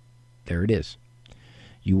 There it is.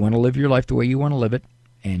 You want to live your life the way you want to live it,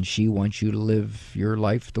 and she wants you to live your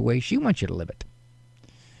life the way she wants you to live it.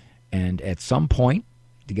 And at some point,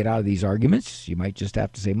 to get out of these arguments, you might just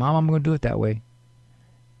have to say, Mom, I'm going to do it that way.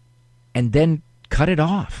 And then cut it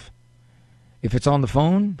off. If it's on the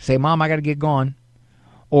phone, say, Mom, I got to get going.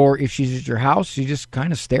 Or if she's at your house, you just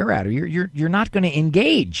kind of stare at her. You're not going to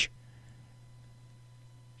engage.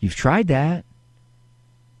 You've tried that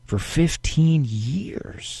for 15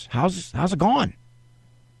 years. How's it gone?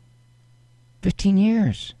 15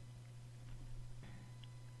 years.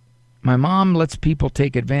 My mom lets people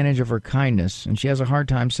take advantage of her kindness, and she has a hard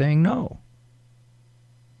time saying no.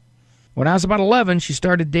 When I was about 11, she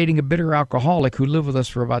started dating a bitter alcoholic who lived with us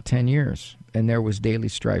for about 10 years, and there was daily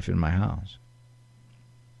strife in my house.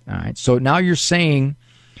 All right, so now you're saying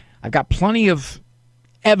I've got plenty of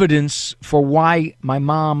evidence for why my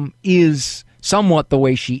mom is somewhat the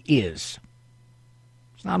way she is.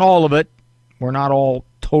 It's not all of it. We're not all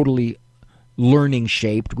totally learning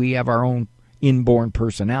shaped. We have our own inborn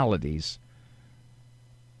personalities.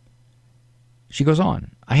 She goes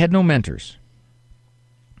on, I had no mentors.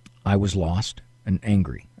 I was lost and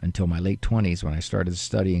angry until my late 20s when I started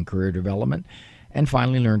studying career development and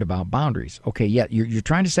finally learned about boundaries. Okay, yeah, you're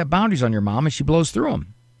trying to set boundaries on your mom and she blows through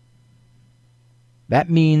them. That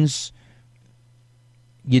means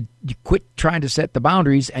you quit trying to set the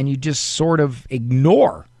boundaries and you just sort of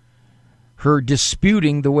ignore her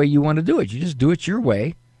disputing the way you want to do it. You just do it your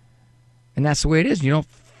way, and that's the way it is. You don't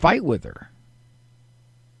fight with her.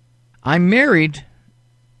 I'm married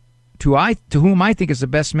to whom I think is the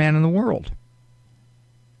best man in the world.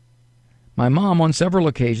 My mom on several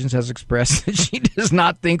occasions has expressed that she does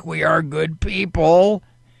not think we are good people.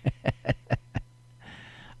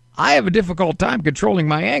 I have a difficult time controlling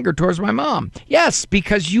my anger towards my mom. Yes,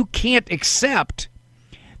 because you can't accept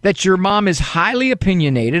that your mom is highly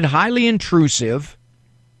opinionated, highly intrusive,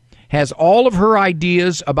 has all of her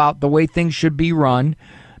ideas about the way things should be run,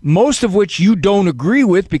 most of which you don't agree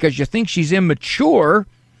with because you think she's immature.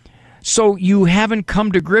 So you haven't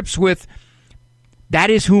come to grips with, that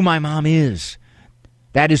is who my mom is.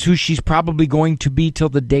 That is who she's probably going to be till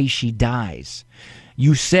the day she dies.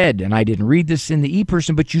 You said, and I didn't read this in the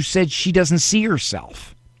Eperson, but you said she doesn't see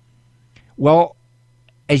herself. Well,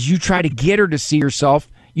 as you try to get her to see herself,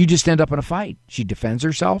 you just end up in a fight. She defends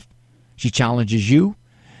herself. She challenges you.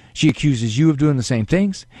 She accuses you of doing the same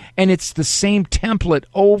things. And it's the same template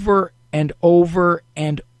over and over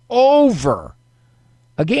and over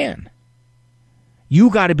again. You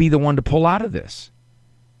got to be the one to pull out of this.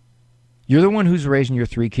 You're the one who's raising your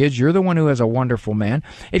 3 kids. You're the one who has a wonderful man.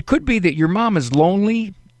 It could be that your mom is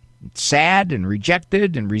lonely, sad, and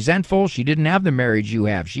rejected and resentful. She didn't have the marriage you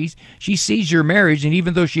have. She sees your marriage, and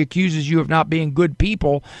even though she accuses you of not being good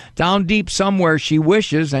people, down deep somewhere she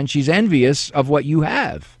wishes and she's envious of what you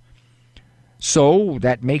have. So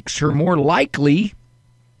that makes her more likely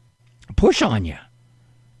to push on you,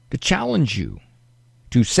 to challenge you,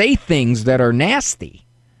 to say things that are nasty.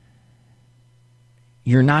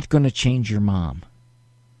 You're not going to change your mom.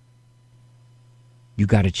 You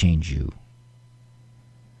got to change you.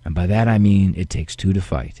 And by that I mean it takes 2 to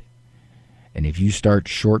fight. And if you start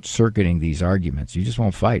short-circuiting these arguments, you just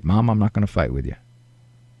won't fight. Mom, I'm not going to fight with you.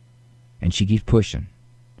 And she keeps pushing.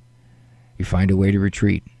 You find a way to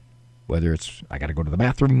retreat. Whether it's, I got to go to the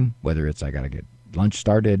bathroom, whether it's, I got to get lunch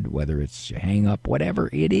started, whether it's hang up, whatever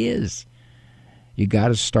it is. You got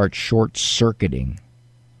to start short-circuiting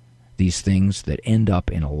these things that end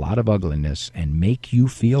up in a lot of ugliness and make you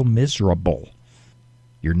feel miserable.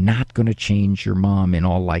 You're not going to change your mom in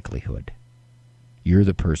all likelihood. You're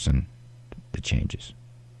the person that changes.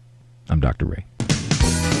 I'm Dr. Ray.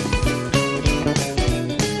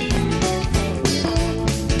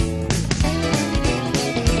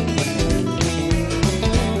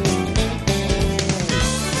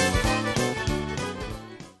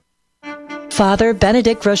 Father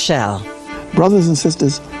Benedict Rochelle. Brothers and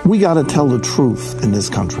sisters, we got to tell the truth in this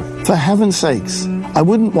country. For heaven's sakes, I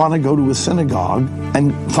wouldn't want to go to a synagogue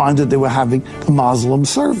and find that they were having a Muslim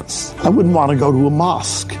service. I wouldn't want to go to a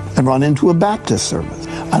mosque and run into a Baptist service.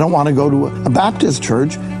 I don't want to go to a Baptist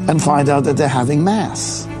church and find out that they're having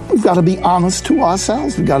Mass. We've got to be honest to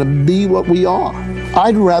ourselves. We've got to be what we are.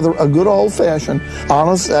 I'd rather a good old-fashioned,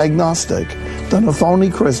 honest agnostic than a phony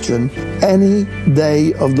Christian any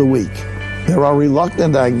day of the week. There are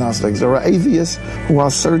reluctant agnostics. There are atheists who are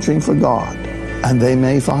searching for God, and they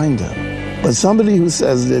may find Him. But somebody who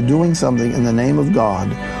says they're doing something in the name of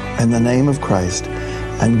God, in the name of Christ,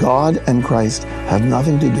 and God and Christ have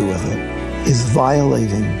nothing to do with it, is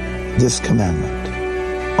violating this commandment.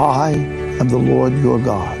 I am the Lord your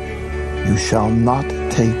God. You shall not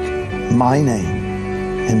take my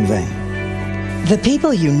name in vain. The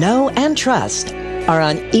people you know and trust are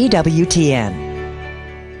on EWTN.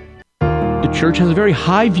 The church has a very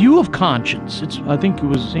high view of conscience. I think it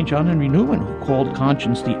was St. John Henry Newman who called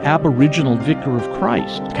conscience the aboriginal vicar of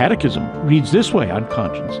Christ. Catechism reads this way on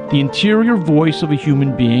conscience: the interior voice of a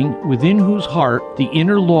human being within whose heart the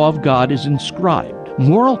inner law of God is inscribed.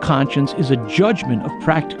 Moral conscience is a judgment of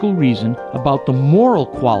practical reason about the moral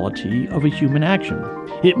quality of a human action.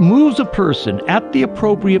 It moves a person at the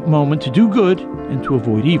appropriate moment to do good and to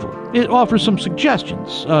avoid evil. It offers some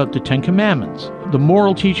suggestions, the 10 Commandments, the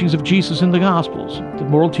moral teachings of Jesus in the Gospels, the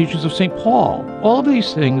moral teachings of St. Paul. All of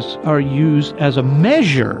these things are used as a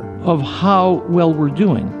measure of how well we're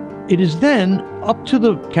doing. It is then up to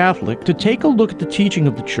the Catholic to take a look at the teaching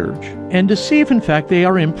of the Church and to see if in fact they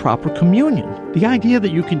are in proper communion. The idea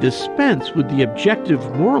that you can dispense with the objective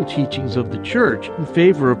moral teachings of the Church in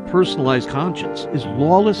favor of personalized conscience is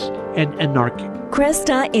lawless and anarchic.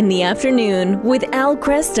 Cresta in the afternoon with Al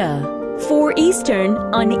Cresta, 4 Eastern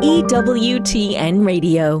on EWTN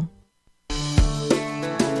Radio.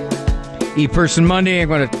 Eperson Monday, I'm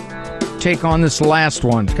going to take on this last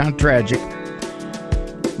one. It's kind of tragic.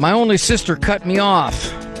 My only sister cut me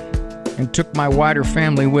off and took my wider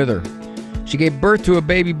family with her. She gave birth to a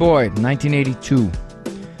baby boy in 1982.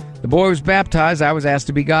 The boy was baptized. I was asked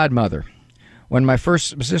to be godmother. When my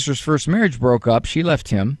sister's first marriage broke up, she left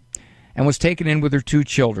him and was taken in with her 2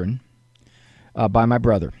 children by my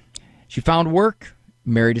brother. She found work,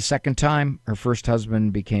 married a second time. Her first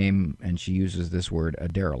husband became, and she uses this word, a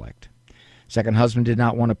derelict. Second husband did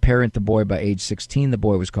not want to parent the boy by age 16. The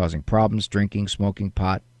boy was causing problems, drinking, smoking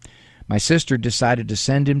pot. My sister decided to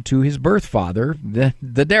send him to his birth father, the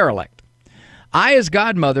derelict. I, as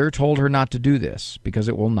godmother, told her not to do this because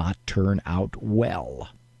it will not turn out well.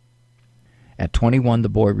 At 21, the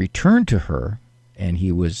boy returned to her, and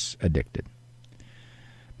he was addicted.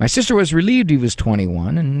 My sister was relieved he was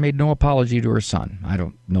 21 and made no apology to her son. I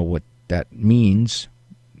don't know what that means.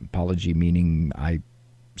 Apology meaning I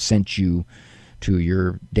sent you to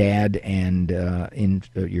your dad and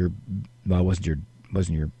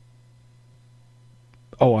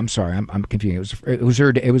Oh, I'm sorry. I'm confused. It was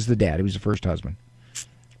the dad. It was the first husband.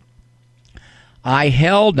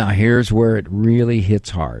 Now here's where it really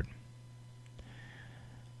hits hard.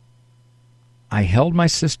 I held my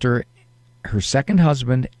sister, her second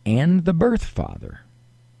husband, and the birth father,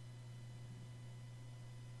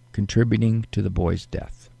 contributing to the boy's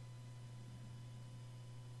death.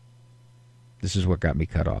 This is what got me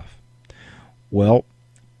cut off. Well,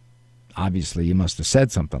 obviously you must have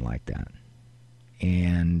said something like that.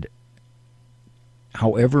 And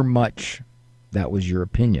however much that was your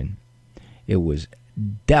opinion, it was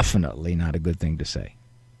definitely not a good thing to say.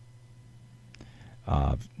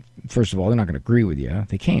 First of all, they're not going to agree with you.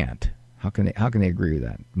 They can't. How can they agree with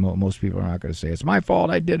that? Most people are not going to say, it's my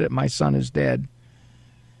fault, I did it, my son is dead.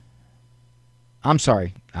 I'm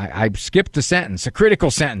sorry, I skipped a sentence, a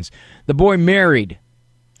critical sentence. The boy married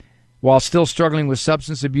while still struggling with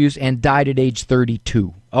substance abuse and died at age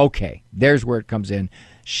 32. Okay, there's where it comes in.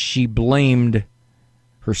 She blamed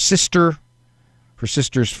her sister, her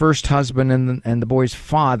sister's first husband, and the boy's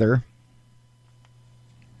father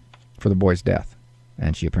for the boy's death.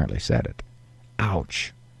 And she apparently said it.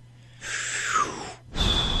 Ouch.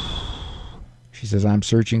 She says, I'm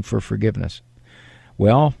searching for forgiveness.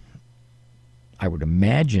 Well, I would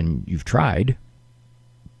imagine you've tried.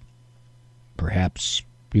 Perhaps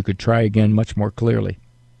you could try again much more clearly.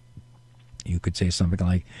 You could say something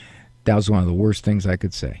like, that was one of the worst things I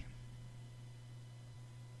could say.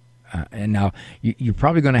 And now, you're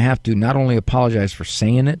probably going to have to not only apologize for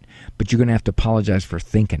saying it, but you're going to have to apologize for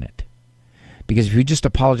thinking it. Because if you just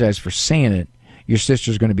apologize for saying it, your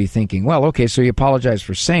sister's going to be thinking, well, okay, so you apologize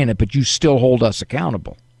for saying it, but you still hold us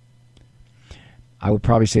accountable. I would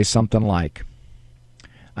probably say something like,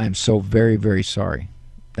 I am so very, very sorry.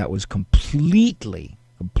 That was completely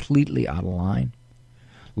out of line.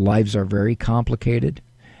 Lives are very complicated.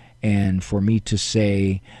 And for me to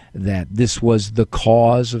say that this was the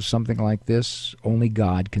cause of something like this, only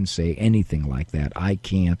God can say anything like that. I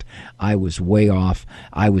can't. I was way off.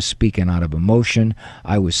 I was speaking out of emotion.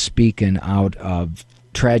 I was speaking out of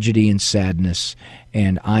tragedy and sadness.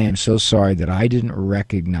 And I am so sorry that I didn't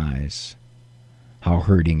recognize how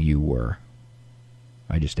hurting you were.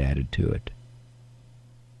 I just added to it.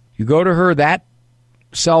 You go to her, that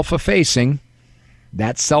self-effacing,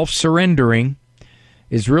 that self-surrendering,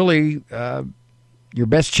 is really your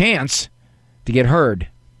best chance to get heard.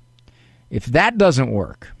 If that doesn't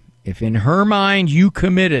work, if in her mind you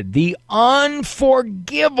committed the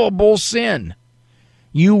unforgivable sin,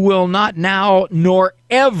 you will not now nor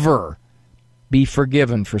ever be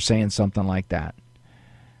forgiven for saying something like that,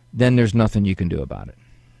 then there's nothing you can do about it.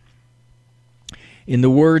 In the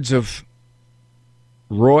words of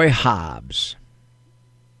Roy Hobbs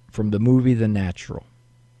from the movie The Natural,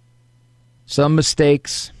 some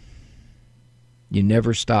mistakes you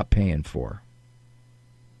never stop paying for.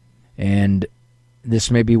 And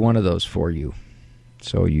this may be one of those for you.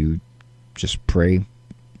 So you just pray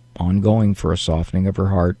ongoing for a softening of her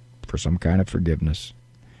heart, for some kind of forgiveness.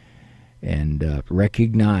 And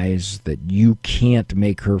recognize that you can't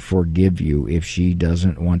make her forgive you if she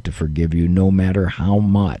doesn't want to forgive you, no matter how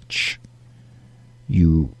much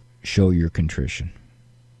you show your contrition.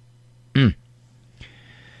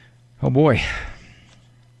 Oh, boy.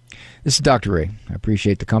 This is Dr. Ray. I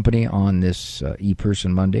appreciate the company on this Eperson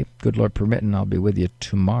Monday. Good Lord permitting, I'll be with you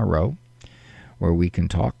tomorrow where we can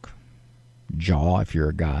talk jaw if you're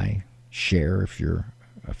a guy, share if you're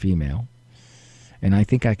a female. And I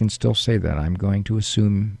think I can still say that. I'm going to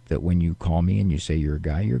assume that when you call me and you say you're a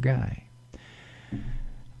guy, you're a guy.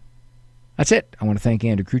 That's it. I want to thank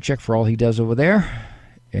Andrew Kruchek for all he does over there.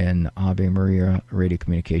 in Ave Maria Radio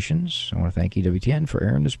Communications. I want to thank EWTN for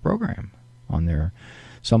airing this program on their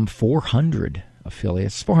some 400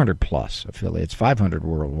 affiliates, 400 plus affiliates, 500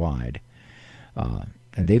 worldwide.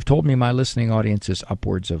 And they've told me my listening audience is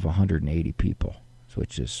upwards of 180 people,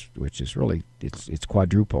 which is really, it's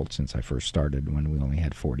quadrupled since I first started when we only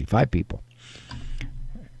had 45 people.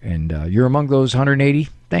 And you're among those 180.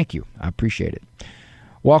 Thank you. I appreciate it.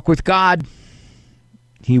 Walk with God.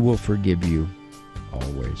 He will forgive you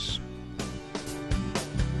always.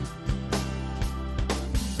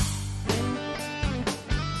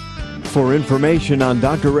 For information on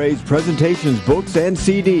Dr. Ray's presentations, books, and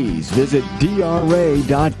CDs, visit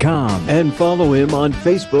drray.com and follow him on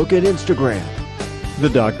Facebook and Instagram. The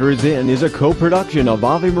Doctor Is In is a co-production of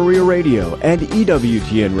Ave Maria Radio and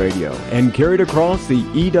EWTN Radio and carried across the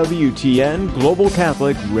EWTN Global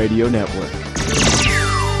Catholic Radio Network.